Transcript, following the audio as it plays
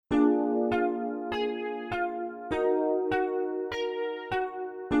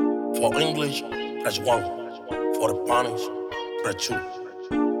For English, press 1. For Spanish, press 2.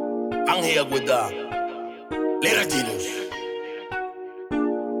 I'm here with the little genius.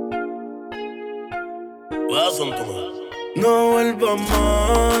 Listen to me. No vuelvas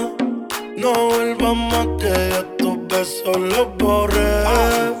más, no vuelvas más, que ya tus besos los borré.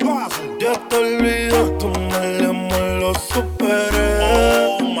 Ya te olvidas, tu mal amor lo superé.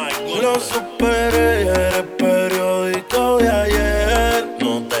 Oh my goodness. Lo superé, eres periódico de ayer.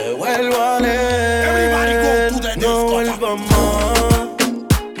 No te vuelvo a leer. No vuelvas más,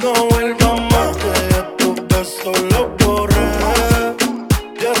 no vuelvas más, que ya tus besos los borré.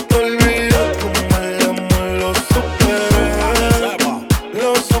 Ya te olvidas, tu mal amor lo superé.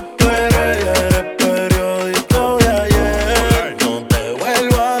 Lo superé, eres periódico de ayer. No te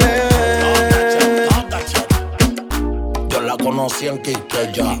vuelvo a leer. Yo la conocí en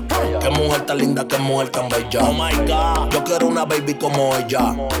Quisqueya. Qué mujer tan linda, qué mujer tan bella. Oh my God. Yo quiero una baby como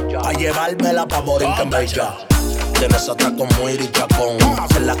ella, pa' llevármela pa' Borinquen bella. Tienes atracos muy richacón,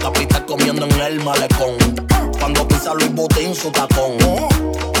 en la capital comiendo en el malecón. Cuando pisa Luis Butín su tacón,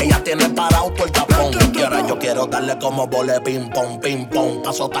 ella tiene parado todo el tapón. Y ahora yo quiero darle como vole ping pong, pa'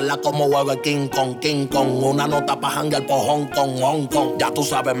 azotarla como huevo de King Kong. Una nota pa' janguear por Hong Kong. Ya tú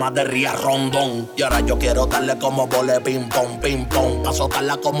sabes más de Ría Rondón. Y ahora yo quiero darle como vole ping pong, pa'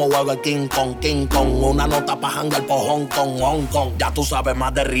 azotarla como huevo de King Kong. Una nota pa' janguear por Hong Kong. Ya tú sabes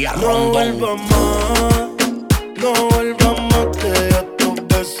más de Ría No Rondón. vuelvas más, no vuelvas más, que ya tus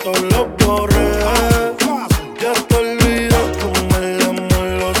besos los borré. Ya te olvidas, tu mal amor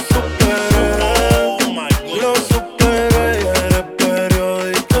lo superé. Lo superé, eres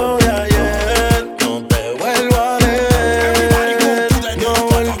periódico de ayer. No te vuelvo a leer. No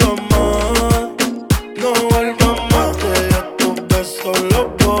vuelvas más, no vuelvas más, que ya tus besos los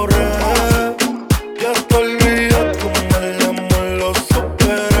borré. Ya te olvidas, tu mal amor lo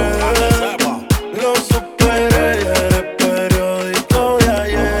superé. Lo superé, eres periódico de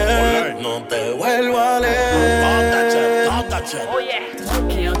ayer. No te vuelvo a leer. Oye,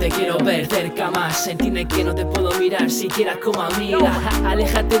 que no te quiero ver cerca más. Entiende que no te puedo mirar siquiera como amiga.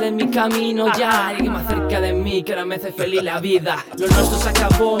 Aléjate de mi camino ya, alguien más cerca de mí que ahora me hace feliz la vida. Lo nuestro se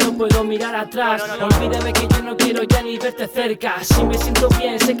acabó, no puedo mirar atrás. Olvídame que yo no quiero ya ni verte cerca. Si me siento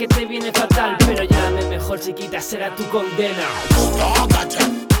bien, sé que te viene fatal, pero llámame mejor chiquita, será tu condena.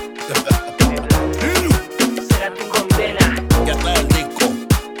 Será tu condena. Que este es el disco.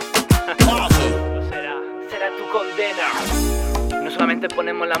 Será tu condena. No solamente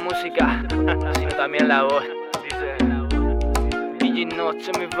ponemos la música, sino también la voz. Dice Minost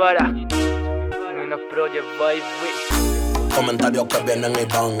en mi vara. Minost Project Baby. Comentarios que vienen y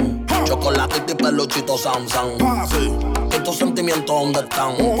van. Chocolatito y peluchito Samsung. ¿Y tus sentimientos dónde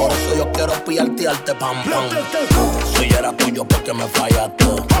están? Por eso yo quiero pillarte y darte pam. Si yo era tuyo, porque me fallaste.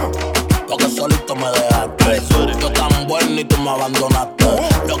 Porque solito me dejaste. Yo tan bueno y tú me abandonaste.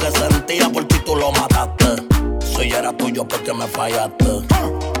 Lo que sentía por ti tú lo mataste. Si yo era tuyo, porque me fallaste.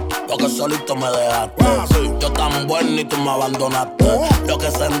 Porque solito me dejaste. Yo tan bueno y tú me abandonaste. Lo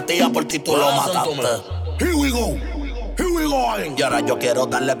que sentía por ti tú lo mataste. Here we go. Y ahora yo quiero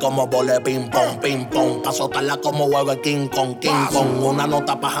darle como vole ping pong, pa' azotarla como huevo de King Kong. Una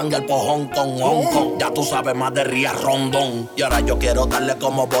nota pa' janguear por Hong Kong. Ya tú sabes más de Ría Rondón. Y ahora yo quiero darle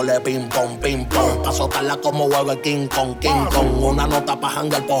como vole ping pong, pa' azotarla como huevo de King Kong. Una nota pa'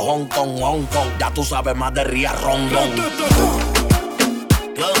 janguear por Hong Kong. Ya tú sabes más de Ría Rondón.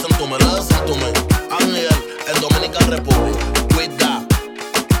 Listen to me. I'm here in Dominican Republic with that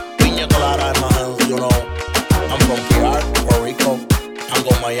piña colada in my hands, you know. I'm from PR, Puerto Rico. I'm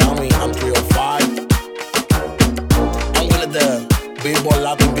going Miami, I'm 305. I'm with the Billboard,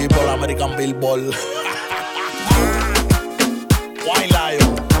 Latin Billboard, American Billboard. White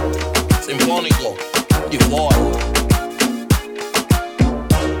Lion, Sinfónico, y Boy.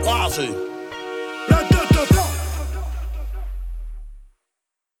 Quasi.